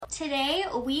today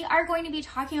we are going to be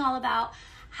talking all about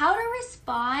how to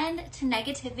respond to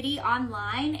negativity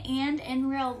online and in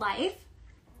real life.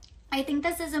 I think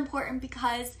this is important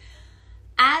because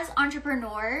as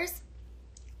entrepreneurs,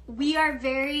 we're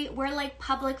like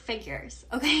public figures,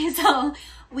 okay? So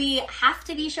we have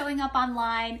to be showing up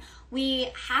online.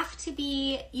 We have to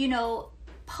be,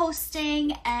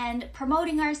 posting and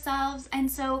promoting ourselves.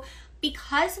 And so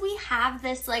because we have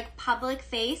this like public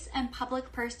face and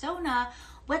public persona,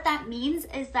 what that means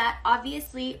is that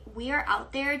obviously we are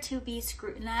out there to be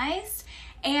scrutinized,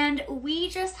 and we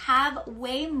just have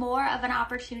way more of an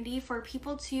opportunity for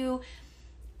people to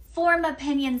form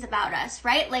opinions about us,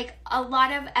 right? Like a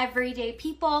lot of everyday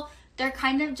people, they're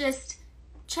kind of just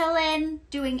chilling,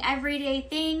 doing everyday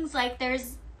things. Like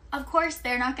of course,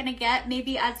 they're not going to get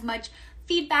maybe as much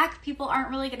feedback. People aren't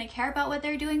really going to care about what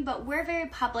they're doing, but we're very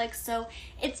public. So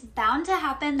it's bound to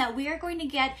happen that we are going to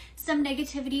get some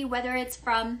negativity, whether it's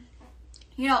from,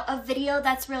 a video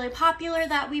that's really popular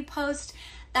that we post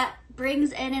that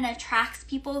brings in and attracts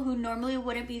people who normally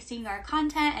wouldn't be seeing our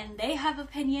content and they have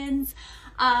opinions.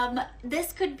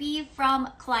 This could be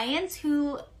from clients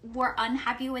who were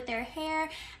unhappy with their hair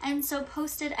and so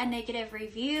posted a negative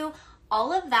review,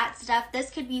 all of that stuff.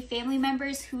 This could be family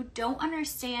members who don't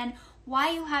understand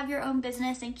why you have your own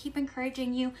business and keep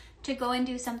encouraging you to go and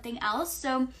do something else.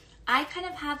 So I kind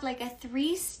of have like a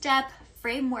 3-step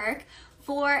framework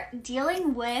for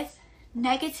dealing with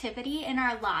negativity in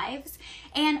our lives.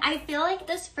 And I feel like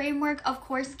this framework, of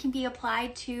course, can be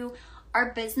applied to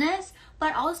our business,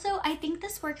 but also I think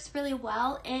this works really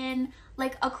well in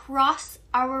like across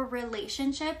our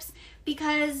relationships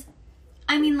because,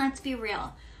 let's be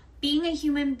real. Being a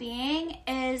human being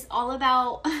is all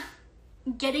about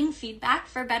getting feedback,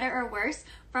 for better or worse,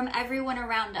 from everyone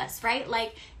around us, right?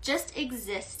 Like just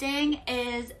existing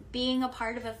is being a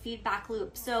part of a feedback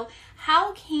loop. So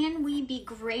how can we be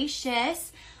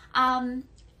gracious and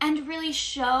really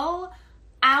show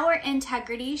our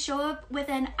integrity, show up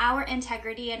within our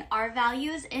integrity and our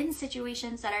values in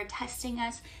situations that are testing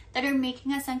us, that are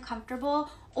making us uncomfortable,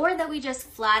 or that we just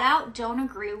flat out don't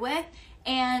agree with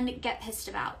and get pissed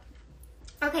about?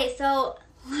 Okay, so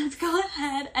let's go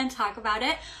ahead and talk about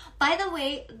it. By the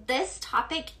way, this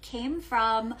topic came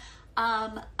from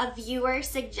a viewer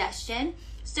suggestion.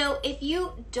 So if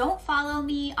you don't follow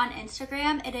me on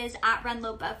Instagram, it is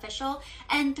 @RunLopaOfficial.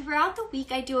 And throughout the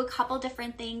week, I do a couple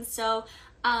different things. So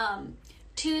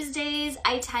Tuesdays,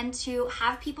 I tend to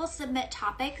have people submit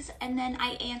topics and then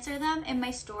I answer them in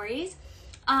my stories.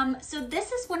 So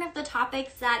this is one of the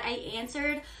topics that I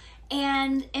answered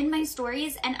and in my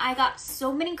stories, and I got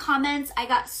so many comments. I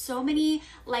got so many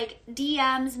like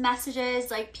DMs,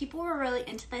 messages, like people were really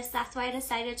into this. That's why I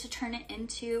decided to turn it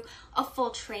into a full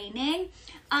training.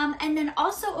 And then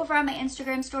also over on my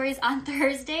Instagram stories on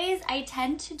Thursdays, I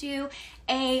tend to do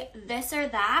a this or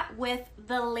that with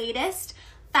the latest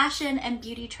fashion and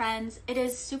beauty trends. It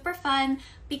is super fun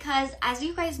because, as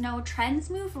you guys know, trends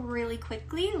move really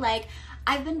quickly. Like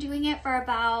I've been doing it for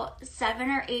about 7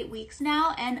 or 8 weeks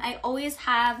now, and I always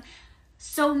have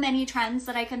so many trends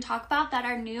that I can talk about that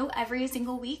are new every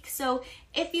single week. So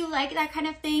if you like that kind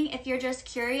of thing, if you're just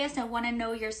curious and want to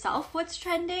know yourself what's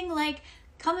trending, like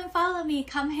come and follow me,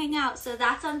 come hang out. So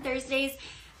that's on Thursdays.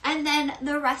 And then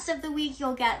the rest of the week,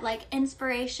 you'll get like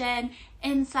inspiration,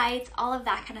 insights, all of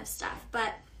that kind of stuff.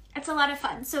 But it's a lot of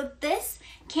fun. So this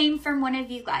came from one of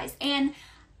you guys, and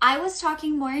I was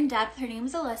talking more in depth. Her name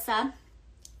is Alyssa.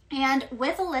 And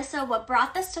with Alyssa, what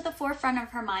brought this to the forefront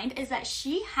of her mind is that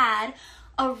she had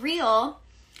a reel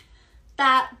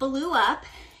that blew up.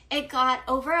 It got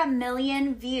over 1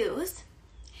 million views,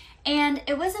 and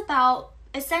it was about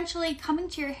essentially coming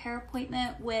to your hair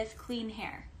appointment with clean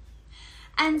hair.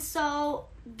 And so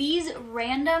these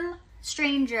random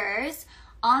strangers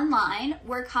online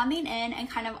were coming in and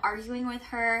kind of arguing with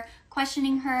her,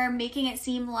 questioning her, making it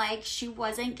seem like she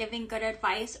wasn't giving good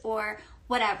advice or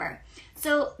whatever.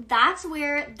 So that's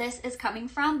where this is coming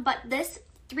from. But this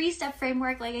 3-step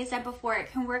framework, like I said before,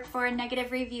 it can work for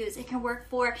negative reviews. It can work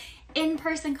for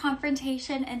in-person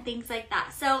confrontation and things like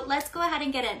that. So let's go ahead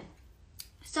and get in.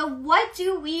 So what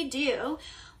do we do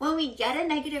when we get a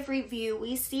negative review?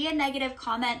 We see a negative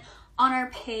comment on our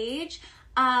page.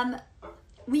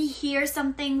 We hear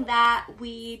something that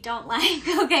we don't like.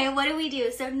 Okay, what do we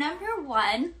do? So number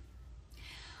 1,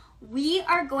 we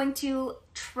are going to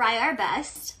try our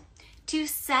best to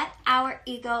set our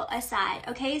ego aside.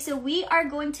 Okay, so we are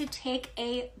going to take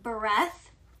a breath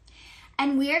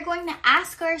and we are going to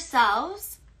ask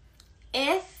ourselves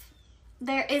if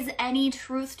there is any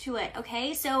truth to it.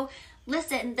 Okay, so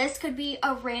Listen, this could be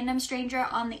a random stranger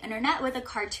on the internet with a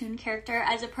cartoon character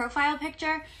as a profile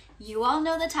picture. You all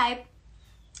know the type.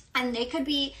 And they could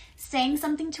be saying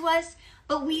something to us,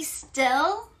 but we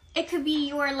still, it could be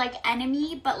your like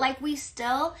enemy, but like we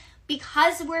still,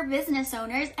 because we're business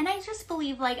owners, and I just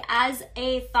believe like as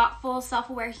a thoughtful,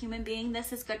 self-aware human being,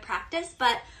 this is good practice,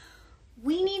 but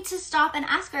we need to stop and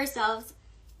ask ourselves,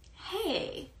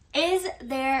 hey, is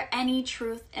there any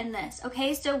truth in this?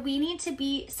 Okay, so we need to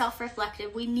be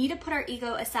self-reflective. We need to put our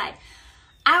ego aside.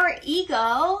 Our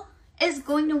ego is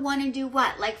going to want to do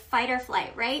what? Like fight or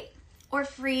flight, right? Or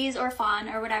freeze or fawn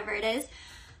or whatever it is.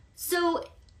 So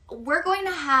we're going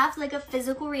to have like a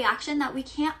physical reaction that we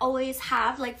can't always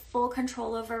have like full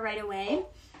control over right away.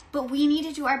 But we need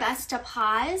to do our best to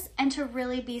pause and to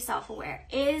really be self-aware.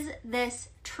 Is this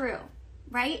true,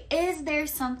 right? Is there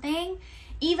something,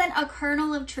 even a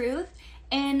kernel of truth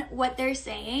in what they're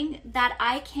saying that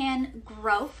I can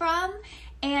grow from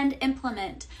and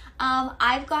implement?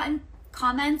 I've gotten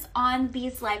comments on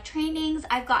these live trainings.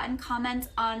 I've gotten comments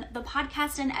on the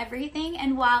podcast and everything.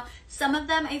 And while some of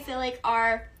them I feel like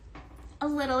are a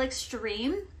little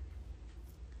extreme,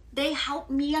 they help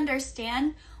me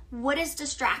understand what is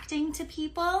distracting to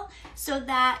people so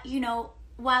that, you know,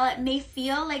 while it may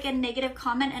feel like a negative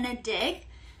comment and a dig,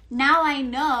 now I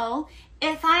know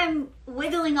if I'm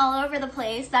wiggling all over the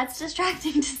place, that's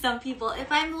distracting to some people.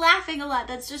 If I'm laughing a lot,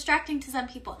 that's distracting to some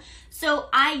people. So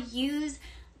I use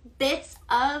bits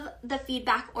of the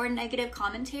feedback or negative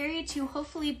commentary to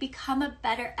hopefully become a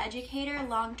better educator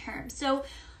long term. So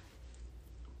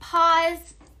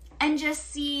pause and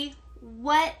just see,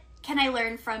 what can I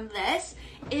learn from this?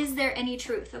 Is there any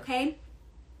truth? Okay.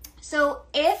 So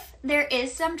if there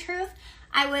is some truth,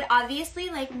 I would obviously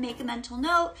like make a mental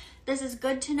note. This is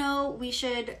good to know. We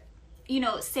should, you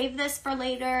know, save this for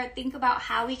later. Think about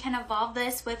how we can evolve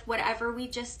this with whatever we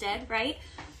just did, right?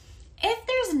 If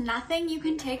there's nothing you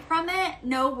can take from it,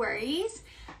 no worries.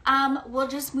 We'll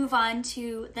just move on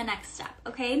to the next step,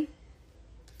 okay?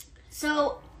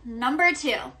 So number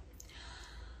 2,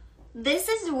 this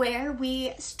is where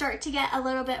we start to get a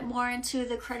little bit more into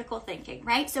the critical thinking,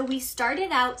 right? So we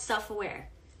started out self-aware.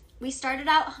 We started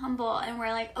out humble and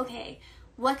we're like, okay,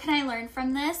 what can I learn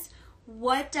from this?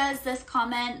 What does this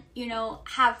comment, you know,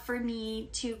 have for me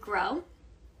to grow?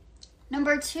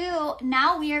 Number 2,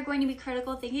 now we are going to be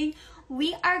critical thinking.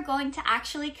 We are going to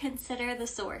actually consider the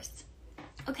source,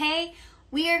 okay?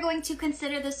 We are going to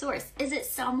consider the source. Is it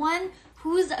someone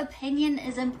whose opinion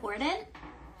is important?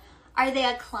 Are they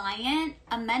a client,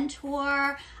 a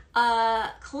mentor, a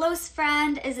close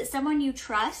friend? Is it someone you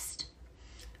trust?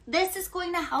 This is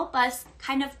going to help us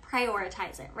kind of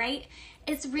prioritize it, right?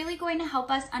 It's really going to help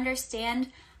us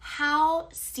understand how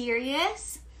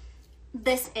serious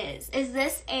this is. Is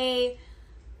this a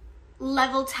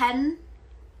level 10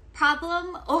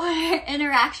 problem or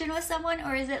interaction with someone,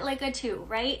 or is it like a 2,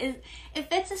 right? If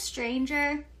it's a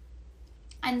stranger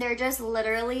and they're just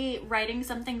literally writing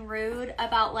something rude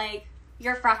about like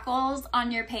your freckles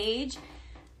on your page,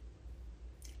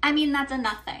 I mean, that's a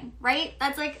nothing, right?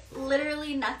 That's like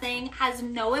literally nothing, has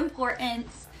no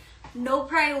importance, no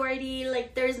priority.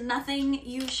 Like there's nothing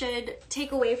you should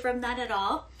take away from that at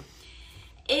all.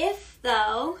 If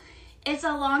though, it's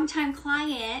a longtime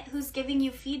client who's giving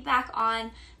you feedback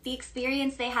on the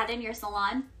experience they had in your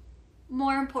salon,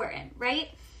 more important, right?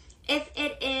 If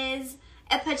it is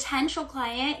a potential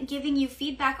client giving you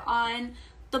feedback on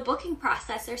the booking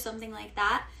process or something like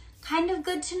that, kind of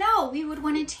good to know. We would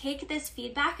want to take this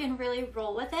feedback and really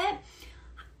roll with it.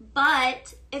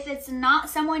 But if it's not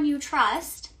someone you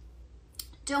trust,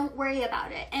 don't worry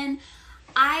about it. And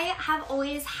I have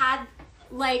always had,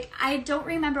 like, I don't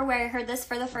remember where I heard this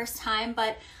for the first time,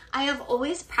 but I have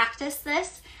always practiced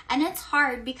this, and it's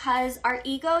hard because our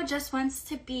ego just wants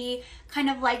to be kind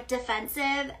of like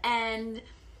defensive and,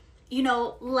 you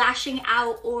know, lashing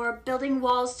out or building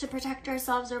walls to protect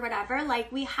ourselves or whatever.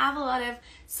 Like we have a lot of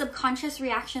subconscious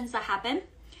reactions that happen.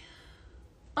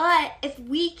 But if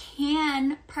we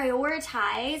can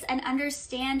prioritize and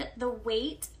understand the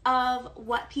weight of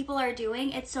what people are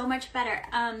doing, it's so much better.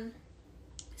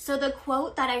 So the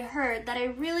quote that I heard that I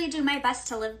really do my best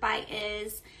to live by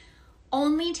is,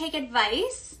 only take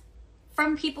advice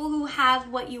from people who have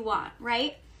what you want,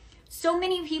 right? So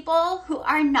many people who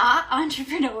are not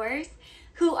entrepreneurs,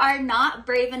 who are not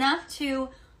brave enough to,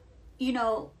 you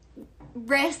know,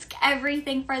 risk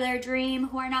everything for their dream,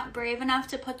 who are not brave enough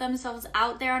to put themselves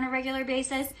out there on a regular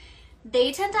basis,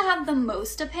 they tend to have the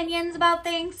most opinions about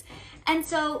things. And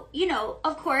so, you know,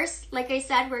 of course, like I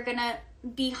said, we're going to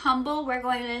be humble. We're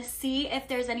going to see if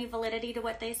there's any validity to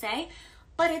what they say.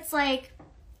 But it's like,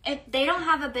 if they don't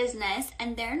have a business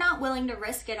and they're not willing to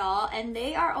risk it all and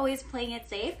they are always playing it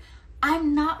safe,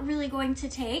 I'm not really going to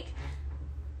take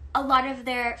a lot of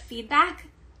their feedback,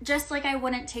 just like I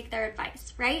wouldn't take their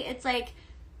advice, right? It's like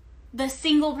the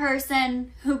single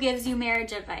person who gives you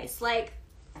marriage advice, like,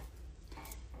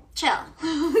 chill,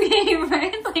 okay,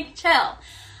 right? Like, chill.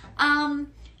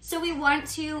 So we want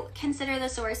to consider the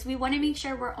source. We want to make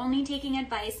sure we're only taking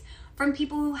advice from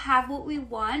people who have what we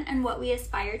want and what we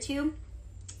aspire to.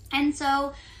 And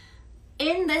so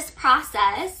in this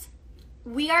process,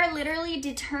 we are literally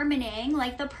determining,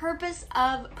 like, the purpose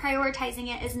of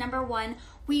prioritizing it is, number one,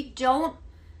 we don't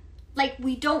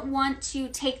want to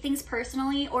take things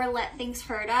personally or let things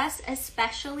hurt us,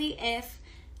 especially if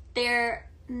they're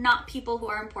not people who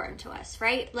are important to us,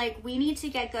 right? Like, we need to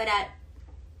get good at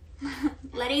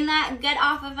letting that get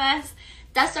off of us,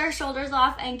 dust our shoulders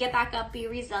off, and get back up, be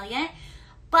resilient.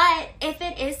 But if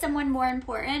it is someone more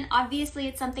important, obviously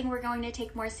it's something we're going to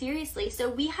take more seriously. So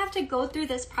we have to go through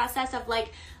this process of,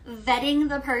 like, vetting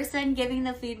the person giving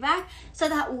the feedback so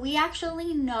that we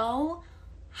actually know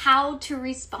how to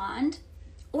respond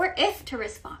or if to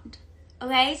respond.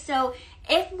 Okay, so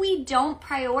if we don't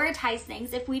prioritize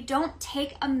things, if we don't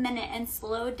take a minute and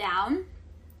slow down,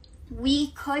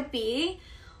 we could be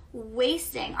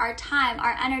wasting our time,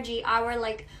 our energy, our,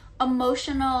 like,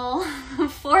 emotional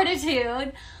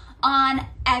fortitude on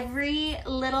every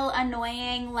little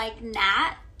annoying, like,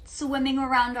 gnat swimming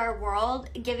around our world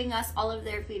giving us all of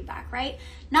their feedback, right?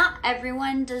 Not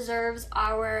everyone deserves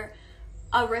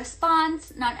a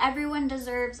response. Not everyone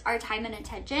deserves our time and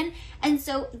attention. And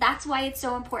so that's why it's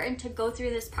so important to go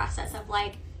through this process of,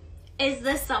 like, is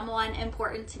this someone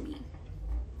important to me?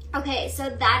 Okay, so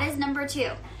that is number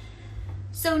 2.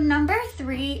 So number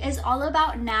 3 is all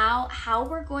about now how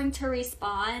we're going to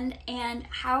respond and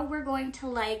how we're going to,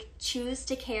 like, choose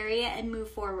to carry it and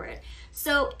move forward.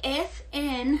 So if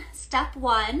in step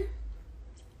 1,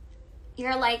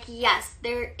 you're like, yes,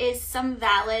 there is some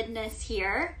validness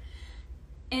here.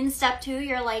 In step 2,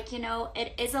 you're like, you know,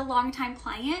 it is a long-time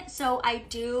client, so I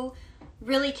do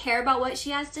really care about what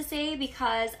she has to say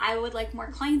because I would like more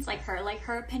clients like her. Like,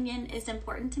 her opinion is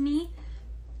important to me.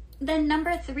 Then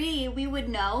number 3, we would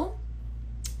know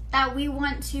that we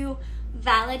want to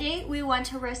validate, we want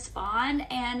to respond,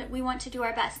 and we want to do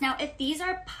our best. Now, if these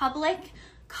are public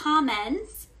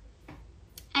comments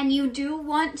and you do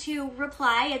want to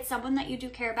reply, it's someone that you do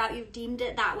care about, you've deemed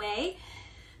it that way,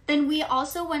 then we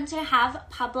also want to have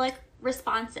public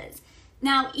responses.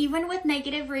 Now, even with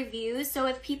negative reviews, so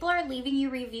if people are leaving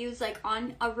you reviews, like,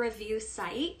 on a review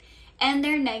site, and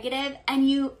they're negative, and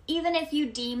even if you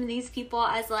deem these people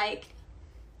as, like,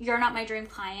 you're not my dream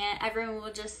client, everyone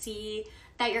will just see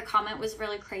that your comment was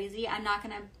really crazy, I'm not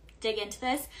gonna dig into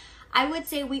this, I would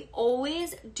say we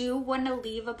always do want to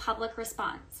leave a public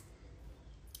response.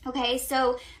 Okay,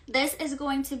 so this is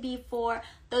going to be for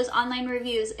those online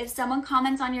reviews. If someone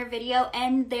comments on your video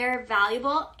and they're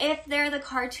valuable, if they're the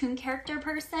cartoon character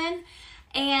person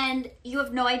and you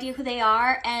have no idea who they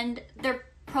are and their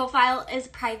profile is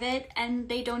private and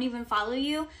they don't even follow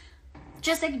you,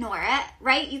 just ignore it,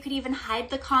 right? You could even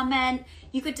hide the comment,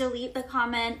 you could delete the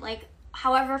comment, like,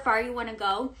 however far you want to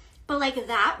go, but, like,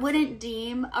 that wouldn't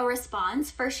deem a response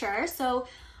for sure. So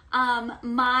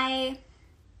my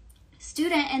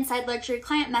student inside Luxury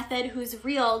Client Method, whose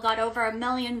reel got over 1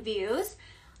 million views,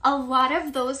 a lot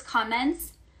of those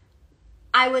comments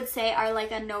I would say are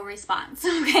like a no response.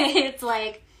 Okay, it's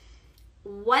like,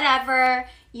 whatever,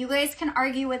 you guys can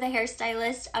argue with a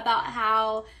hairstylist about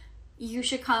how you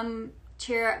should come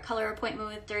to your color appointment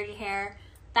with dirty hair,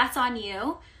 that's on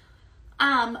you.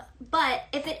 But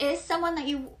if it is someone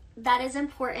that is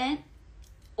important,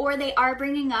 or they are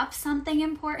bringing up something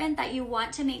important that you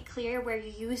want to make clear where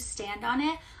you stand on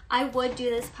it, I would do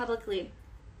this publicly.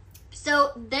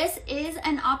 So this is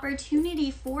an opportunity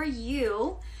for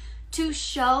you to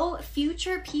show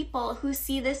future people who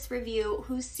see this review,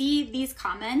 who see these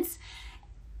comments,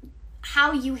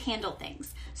 how you handle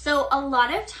things. So a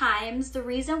lot of times the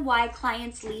reason why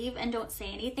clients leave and don't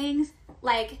say anything,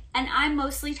 like, and I'm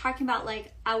mostly talking about,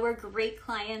 like, our great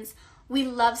clients we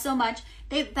love so much,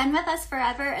 they've been with us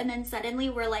forever, and then suddenly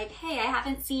we're like, hey, I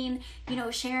haven't seen,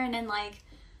 Sharon in, like,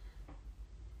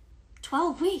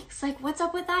 12 weeks. Like, what's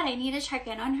up with that? I need to check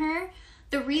in on her.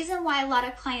 The reason why a lot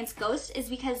of clients ghost is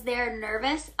because they're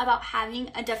nervous about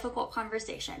having a difficult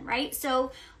conversation, right?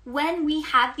 So when we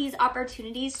have these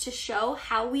opportunities to show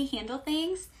how we handle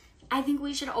things, I think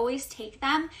we should always take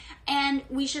them, and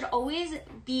we should always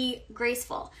be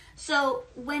graceful. So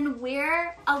when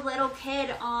we're a little kid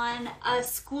on a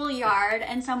schoolyard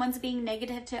and someone's being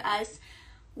negative to us,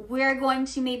 we're going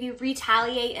to maybe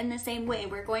retaliate in the same way.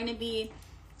 We're going to be,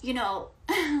 you know,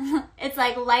 it's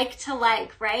like to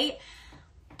like, right?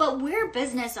 But we're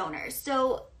business owners,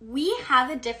 so we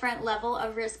have a different level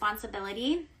of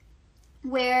responsibility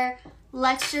where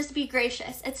let's just be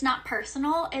gracious. It's not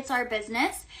personal, it's our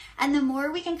business. And the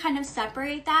more we can kind of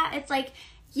separate that, it's like,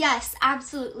 yes,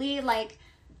 absolutely, like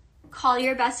call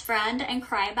your best friend and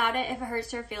cry about it if it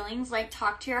hurts your feelings. Like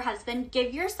talk to your husband,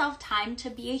 give yourself time to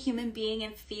be a human being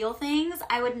and feel things.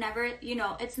 I would never, you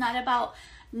know, it's not about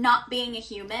not being a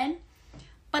human,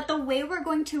 but the way we're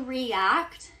going to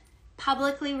react,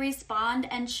 publicly respond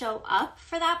and show up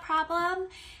for that problem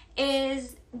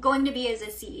is going to be as a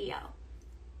CEO,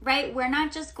 right? We're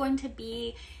not just going to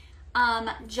be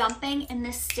jumping in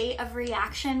this state of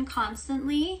reaction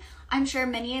constantly. I'm sure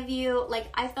many of you, like,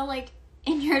 I feel like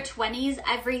in your 20s,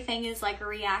 everything is like a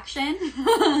reaction.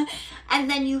 And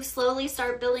then you slowly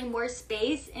start building more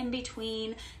space in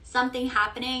between something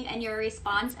happening and your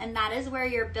response. And that is where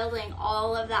you're building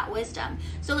all of that wisdom.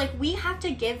 So like we have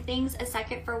to give things a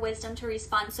second for wisdom to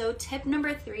respond. So tip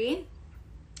number 3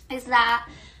 is that,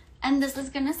 and this is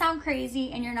going to sound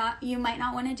crazy and you might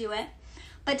not want to do it,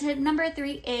 but tip number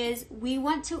 3 is we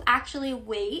want to actually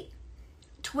wait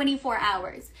 24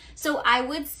 hours. So I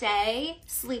would say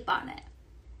sleep on it.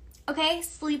 Okay,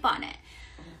 sleep on it.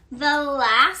 The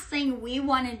last thing we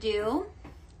want to do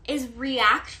is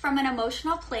react from an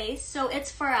emotional place. So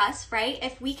it's for us, right?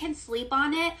 If we can sleep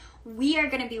on it, we are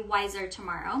going to be wiser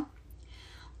tomorrow.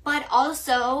 But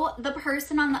also the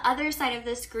person on the other side of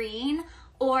the screen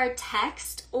or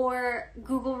text or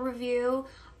Google review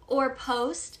or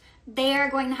post, they are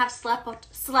going to have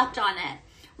slept on it.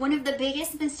 One of the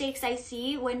biggest mistakes I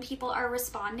see when people are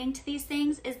responding to these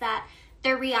things is that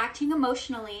they're reacting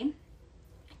emotionally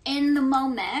in the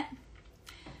moment.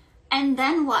 And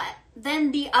then what?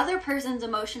 Then the other person's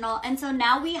emotional. And so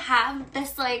now we have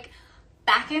this like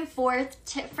back and forth,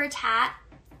 tit for tat,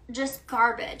 just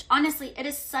garbage. Honestly, it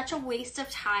is such a waste of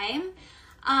time.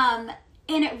 And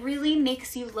it really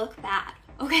makes you look bad.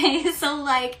 Okay. So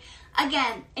like,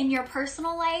 again, in your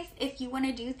personal life, if you want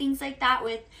to do things like that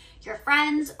with your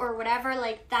friends or whatever,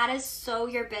 like that is so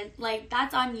like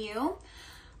that's on you.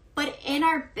 But in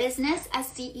our business as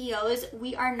CEOs,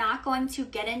 we are not going to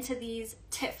get into these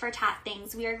tit for tat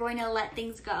things. We are going to let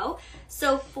things go.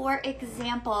 So for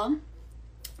example,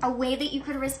 a way that you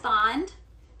could respond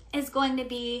is going to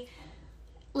be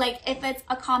like if it's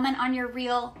a comment on your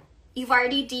reel, you've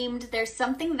already deemed there's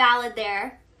something valid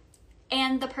there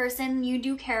and the person you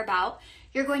do care about,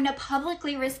 you're going to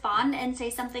publicly respond and say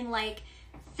something like,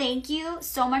 thank you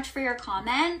so much for your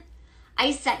comment.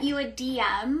 I sent you a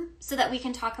DM so that we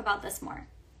can talk about this more.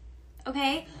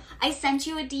 Okay? I sent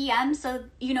you a DM so,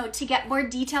 you know, to get more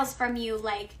details from you,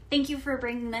 like, thank you for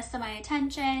bringing this to my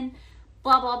attention,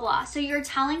 blah, blah, blah. So you're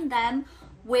telling them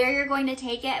where you're going to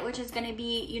take it, which is going to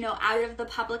be, you know, out of the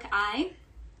public eye.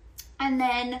 And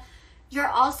then you're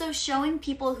also showing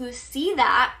people who see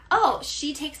that, oh,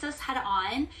 she takes this head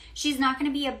on. She's not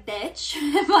going to be a bitch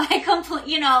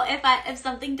if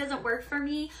something doesn't work for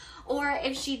me, or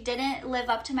if she didn't live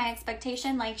up to my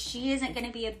expectation, like she isn't going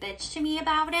to be a bitch to me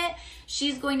about it.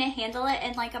 She's going to handle it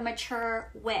in like a mature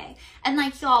way. And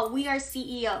like y'all, we are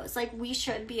CEOs. Like we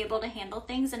should be able to handle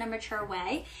things in a mature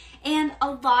way. And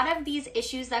a lot of these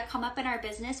issues that come up in our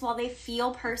business, while they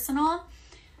feel personal,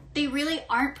 they really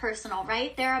aren't personal,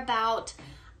 right? They're about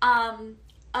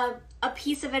a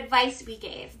piece of advice we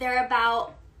gave. They're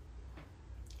about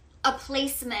a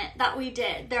placement that we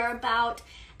did. They're about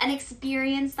an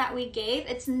experience that we gave.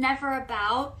 It's never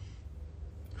about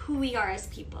who we are as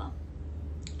people.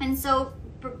 And so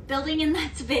building in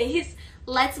that space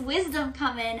lets wisdom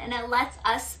come in, and it lets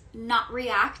us not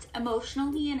react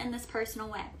emotionally and in this personal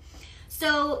way.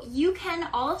 So you can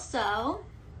also,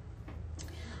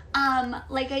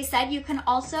 like I said, you can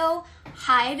also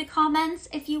hide comments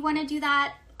if you want to do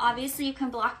that. Obviously, you can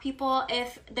block people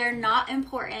if they're not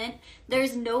important,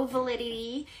 there's no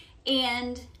validity,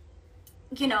 and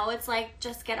you know, it's like,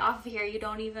 just get off of here. You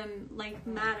don't even like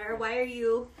matter. Why are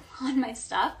you on my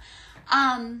stuff?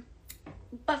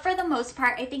 But for the most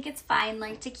part, I think it's fine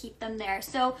like to keep them there.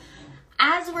 So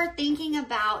as we're thinking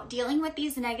about dealing with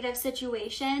these negative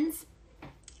situations,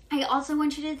 I also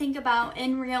want you to think about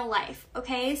in real life.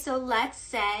 Okay, so let's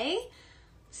say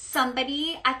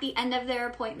somebody at the end of their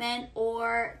appointment,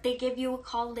 or they give you a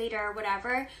call later or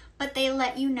whatever, but they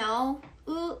let you know,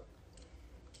 ooh,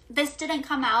 this didn't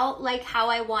come out like how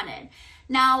I wanted.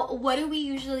 Now, what do we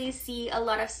usually see a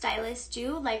lot of stylists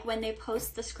do? Like when they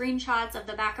post the screenshots of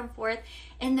the back and forth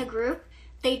in the group,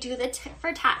 they do the tit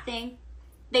for tat thing.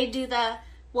 They do the,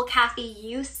 well, Kathy,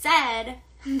 you said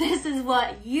this is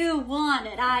what you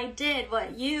wanted. I did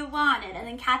what you wanted. And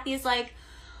then Kathy is like,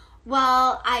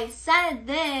 well, I said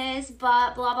this,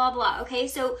 but blah, blah, blah. Okay,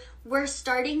 so we're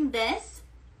starting this.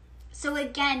 So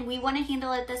again, we want to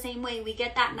handle it the same way. We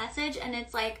get that message and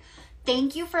it's like,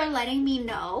 thank you for letting me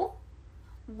know.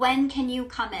 When can you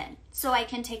come in so I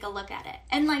can take a look at it?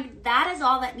 And like, that is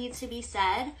all that needs to be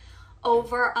said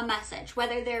over a message,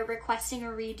 whether they're requesting a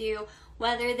redo,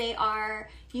 whether they are,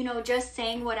 you know, just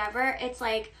saying whatever. It's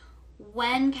like,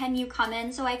 when can you come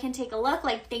in so I can take a look?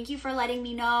 Like, thank you for letting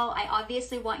me know. I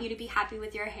obviously want you to be happy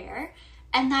with your hair.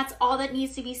 And that's all that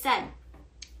needs to be said.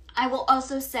 I will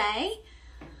also say,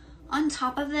 on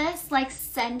top of this, like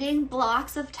sending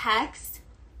blocks of text,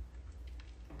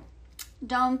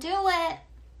 don't do it.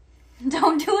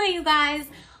 Don't do it, you guys.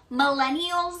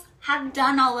 Millennials have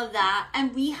done all of that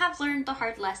and we have learned the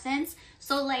hard lessons.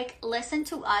 So like, listen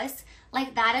to us.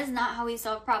 Like, that is not how we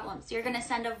solve problems. You're gonna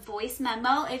send a voice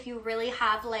memo if you really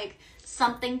have like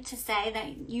something to say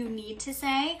that you need to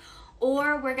say,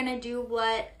 or we're gonna do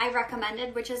what I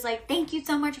recommended, which is like, thank you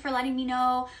so much for letting me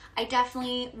know. I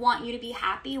definitely want you to be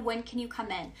happy. When can you come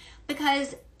in?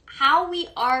 Because how we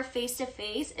are face to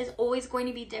face is always going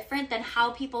to be different than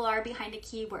how people are behind a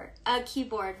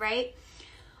keyboard, right?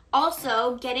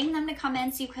 Also, getting them to come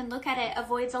in so you can look at it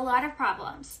avoids a lot of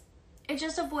problems. It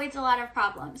just avoids a lot of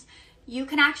problems. You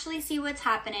can actually see what's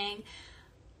happening.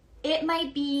 It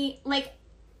might be like,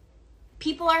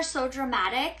 people are so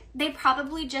dramatic, they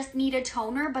probably just need a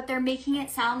toner, but they're making it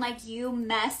sound like you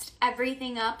messed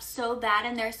everything up so bad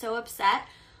and they're so upset.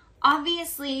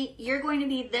 Obviously, you're going to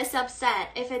be this upset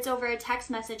if it's over a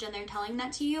text message and they're telling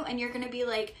that to you, and you're going to be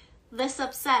like this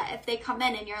upset if they come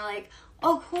in and you're like,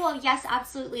 oh, cool, yes,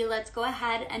 absolutely, let's go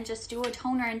ahead and just do a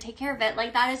toner and take care of it.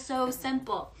 Like, that is so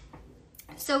simple.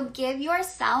 So give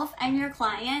yourself and your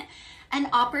client an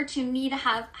opportunity to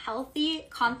have healthy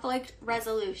conflict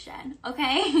resolution,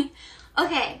 okay?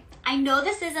 Okay, I know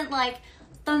this isn't like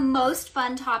the most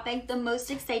fun topic, the most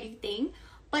exciting thing,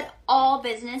 but all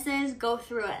businesses go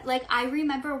through it. Like, I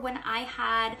remember when I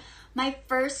had my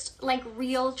first like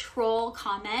real troll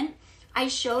comment, I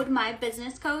showed my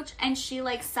business coach and she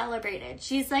like celebrated.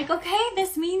 She's like, okay,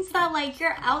 this means that like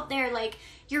you're out there, like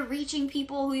you're reaching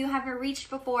people who you haven't reached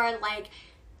before. Like,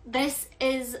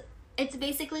 it's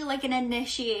basically like an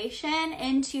initiation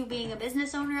into being a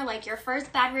business owner. Like, your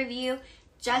first bad review,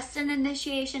 just an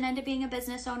initiation into being a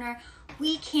business owner.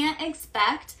 We can't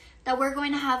expect that we're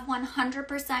going to have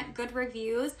 100% good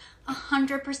reviews,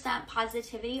 100%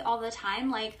 positivity all the time.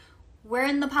 Like, we're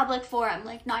in the public forum.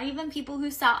 Like, not even people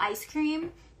who sell ice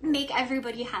cream make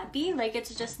everybody happy. Like,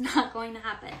 it's just not going to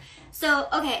happen. So,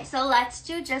 okay, so let's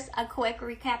do just a quick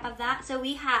recap of that. So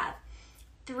we have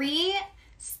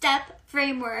 3-step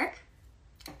framework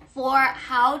for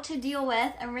how to deal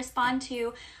with and respond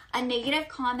to a negative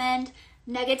comment,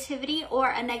 negativity, or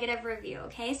a negative review.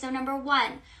 Okay, so number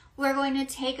 1, we're going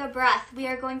to take a breath. We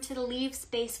are going to leave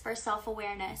space for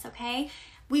self-awareness, okay?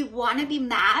 We want to be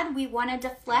mad. We want to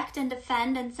deflect and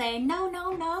defend and say, no,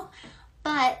 no, no.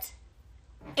 But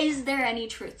is there any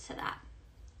truth to that?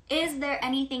 Is there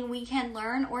anything we can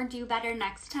learn or do better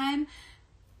next time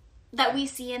that we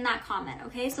see in that comment?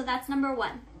 Okay, so that's number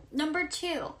 1. Number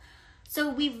 2, so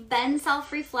we've been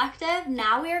self-reflective.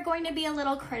 Now we are going to be a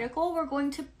little critical. We're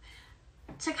going to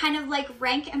kind of like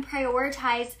rank and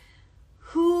prioritize,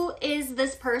 who is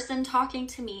this person talking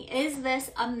to me? Is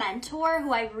this a mentor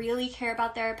who I really care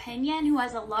about their opinion, who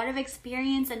has a lot of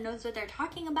experience and knows what they're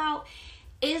talking about?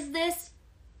 Is this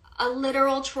a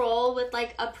literal troll with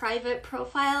like a private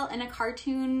profile and a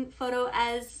cartoon photo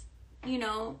as, you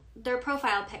know, their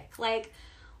profile pic? Like,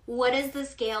 what is the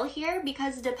scale here?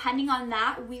 Because depending on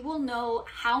that, we will know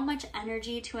how much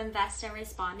energy to invest in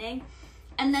responding.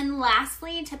 And then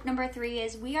lastly, tip number 3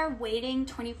 is we are waiting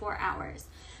 24 hours.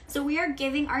 So we are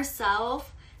giving ourselves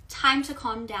time to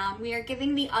calm down. We are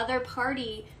giving the other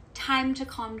party time to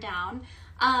calm down.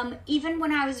 Even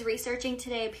when I was researching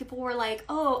today, people were like,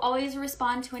 oh, always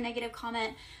respond to a negative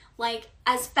comment like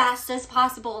as fast as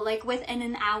possible, like within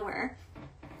an hour.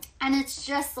 And it's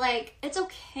just like, it's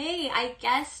okay, I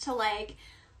guess, to like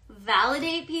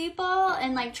validate people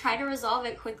and like try to resolve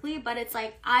it quickly. But it's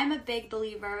like, I'm a big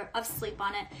believer of sleep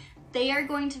on it. They are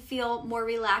going to feel more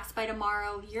relaxed by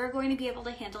tomorrow. You're going to be able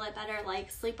to handle it better, like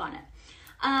sleep on it.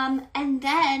 And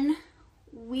then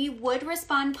we would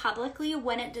respond publicly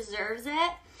when it deserves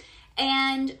it.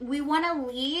 And we want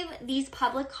to leave these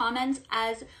public comments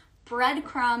as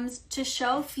breadcrumbs to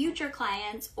show future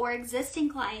clients or existing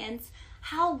clients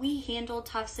how we handle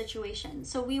tough situations.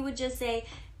 So we would just say,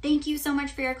 thank you so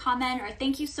much for your comment, or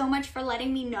thank you so much for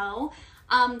letting me know.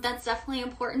 that's definitely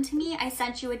important to me. I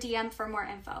sent you a DM for more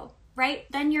info, right?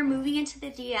 Then you're moving into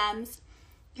the DMs.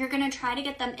 You're going to try to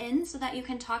get them in so that you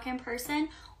can talk in person,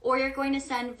 or you're going to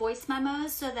send voice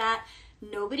memos so that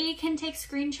nobody can take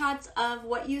screenshots of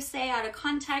what you say out of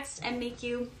context and make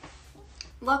you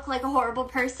look like a horrible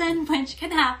person, which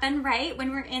can happen, right?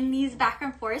 When we're in these back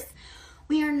and forths,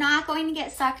 we are not going to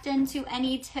get sucked into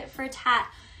any tit for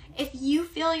tat. If you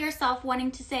feel yourself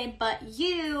wanting to say, but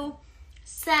you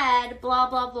said blah,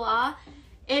 blah, blah,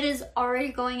 it is already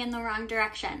going in the wrong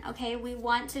direction, okay? We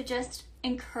want to just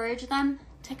encourage them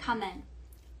to come in.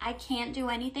 I can't do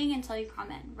anything until you come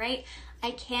in, right?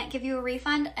 I can't give you a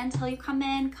refund until you come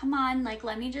in. Come on, like,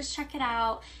 let me just check it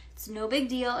out. It's no big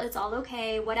deal. It's all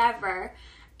okay, whatever.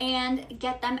 And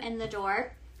get them in the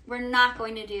door. We're not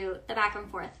going to do the back and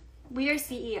forth. We are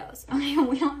CEOs, okay?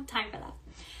 We don't have time for that.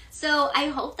 So I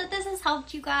hope that this has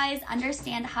helped you guys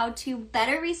understand how to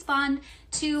better respond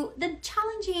to the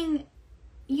challenging,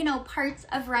 parts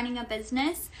of running a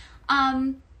business.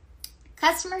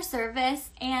 Customer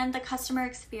service and the customer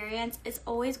experience is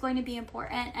always going to be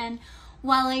important. And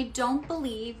while I don't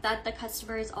believe that the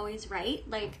customer is always right,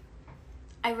 like,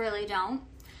 I really don't,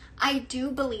 I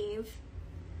do believe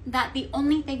that the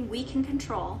only thing we can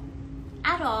control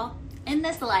at all in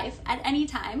this life at any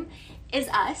time is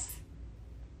us.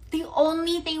 The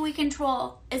only thing we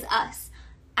control is us,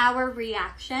 our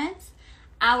reactions,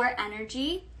 our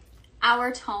energy,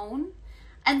 our tone.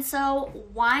 And so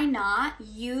why not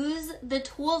use the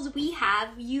tools we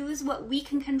have, use what we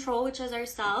can control, which is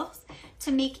ourselves,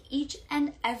 to make each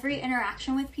and every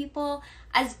interaction with people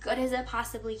as good as it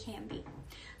possibly can be.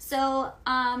 So,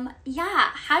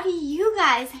 how do you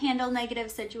guys handle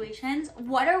negative situations?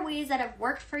 What are ways that have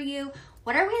worked for you?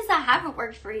 What are ways that haven't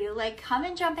worked for you? Like, come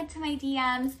and jump into my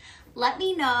DMs, let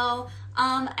me know,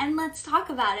 and let's talk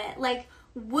about it. Like,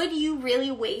 would you really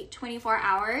wait 24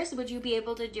 hours? Would you be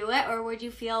able to do it? Or would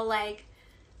you feel like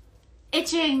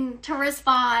itching to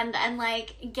respond and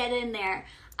like get in there?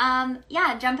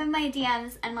 Jump in my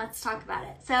DMs and let's talk about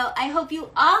it. So I hope you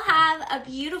all have a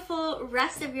beautiful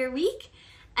rest of your week,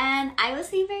 and I will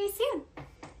see you very soon.